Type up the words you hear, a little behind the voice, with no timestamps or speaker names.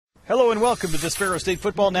Hello and welcome to this Ferris State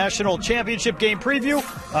Football National Championship Game preview.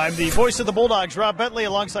 I'm the voice of the Bulldogs, Rob Bentley,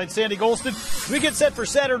 alongside Sandy Golston. We get set for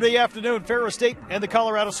Saturday afternoon, Ferris State and the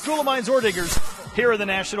Colorado School of Mines Orediggers here in the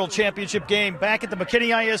National Championship Game back at the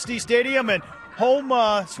McKinney ISD Stadium, and home,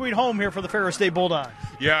 sweet home here for the Ferris State Bulldogs.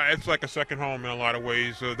 Yeah, it's like a second home in a lot of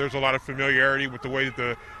ways. There's a lot of familiarity with the way that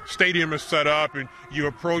the stadium is set up, and you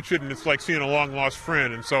approach it, and it's like seeing a long-lost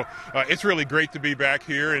friend. And so it's really great to be back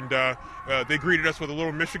here, and they greeted us with a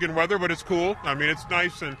little Michigan weather, but it's cool. I mean, it's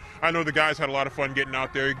nice, and I know the guys had a lot of fun getting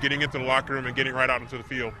out there, getting into the locker room, and getting right out into the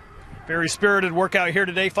field. Very spirited workout here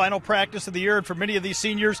today. Final practice of the year, and for many of these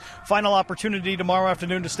seniors, final opportunity tomorrow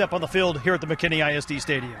afternoon to step on the field here at the McKinney ISD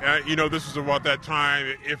Stadium. This is about that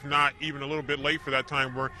time, if not even a little bit late for that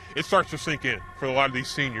time, where it starts to sink in for a lot of these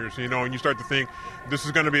seniors, and you start to think, this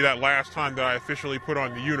is going to be that last time that I officially put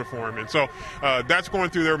on the uniform. And so that's going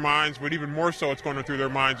through their minds, but even more so it's going through their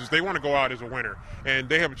minds is they want to go out as a winner. And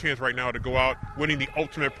they have a chance right now to go out winning the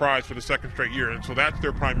ultimate prize for the second straight year. And so that's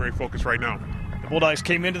their primary focus right now. Bulldogs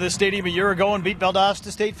came into this stadium a year ago and beat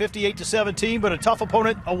Valdosta State 58-17, but a tough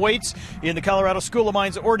opponent awaits in the Colorado School of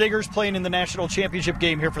Mines Orediggers, playing in the national championship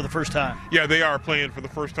game here for the first time. Yeah, they are playing for the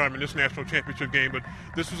first time in this national championship game, but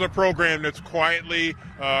this is a program that's quietly,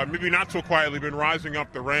 maybe not so quietly, been rising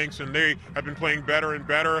up the ranks, and they have been playing better and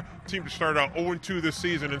better. Team started out 0-2 this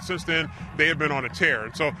season, and since then they have been on a tear,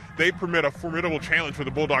 and so they permit a formidable challenge for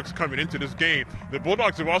the Bulldogs coming into this game. The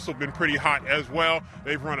Bulldogs have also been pretty hot as well.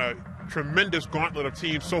 They've run a tremendous gauntlet of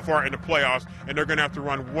teams so far in the playoffs, and they're going to have to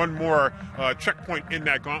run one more checkpoint in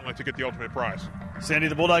that gauntlet to get the ultimate prize. Sandy,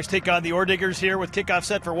 the Bulldogs take on the Orediggers here with kickoff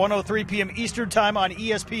set for 1:03 p.m. Eastern Time on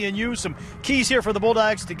ESPNU. Some keys here for the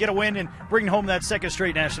Bulldogs to get a win and bring home that second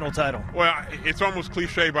straight national title. Well, it's almost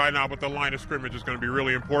cliche by now, but the line of scrimmage is going to be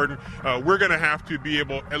really important. We're going to have to be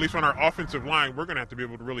able, at least on our offensive line, we're going to have to be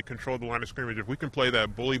able to really control the line of scrimmage. If we can play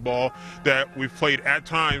that bully ball that we've played at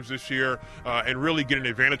times this year and really get an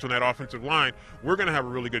advantage on that offensive line, we're going to have a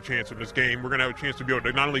really good chance in this game. We're going to have a chance to be able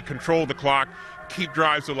to not only control the clock, keep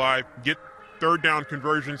drives alive, get third down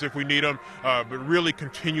conversions if we need them, but really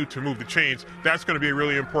continue to move the chains. That's going to be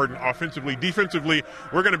really important offensively. Defensively,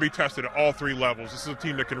 we're going to be tested at all three levels. This is a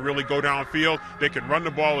team that can really go downfield. They can run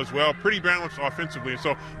the ball as well. Pretty balanced offensively. And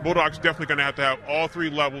so Bulldogs definitely going to have all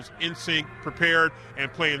three levels in sync, prepared,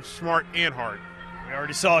 and playing smart and hard. We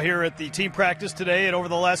already saw here at the team practice today, and over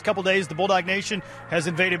the last couple days, the Bulldog Nation has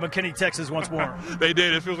invaded McKinney, Texas once more. They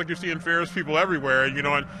did. It feels like you're seeing Ferris people everywhere,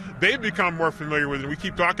 and they've become more familiar with it. We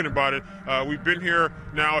keep talking about it. We've been here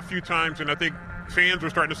now a few times, and I think fans are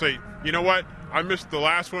starting to say, you know what, I missed the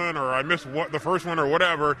last one, or I missed the first one, or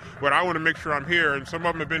whatever, but I want to make sure I'm here, and some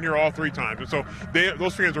of them have been here all three times. And so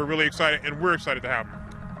those fans are really excited, and we're excited to have them.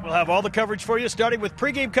 We'll have all the coverage for you, starting with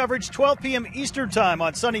pregame coverage 12 p.m. Eastern Time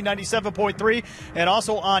on Sunny 97.3, and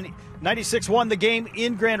also on 96.1 The Game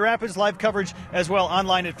in Grand Rapids. Live coverage as well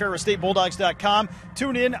online at FerrisStateBulldogs.com.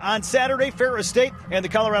 Tune in on Saturday, Ferris State and the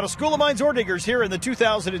Colorado School of Mines Orediggers here in the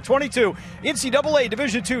 2022 NCAA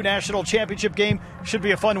Division II National Championship Game. Should be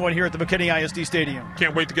a fun one here at the McKinney ISD Stadium.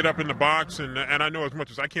 Can't wait to get up in the box, and I know as much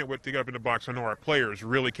as I can't wait to get up in the box, I know our players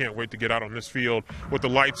really can't wait to get out on this field with the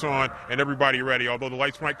lights on and everybody ready, although the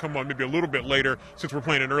lights might come on maybe a little bit later since we're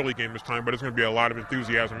playing an early game this time, but it's going to be a lot of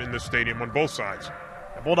enthusiasm in this stadium on both sides.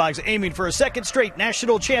 The Bulldogs aiming for a second straight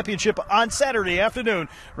national championship on Saturday afternoon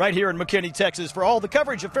right here in McKinney, Texas. For all the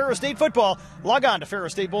coverage of Ferris State football, log on to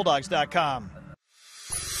FerrisStateBulldogs.com.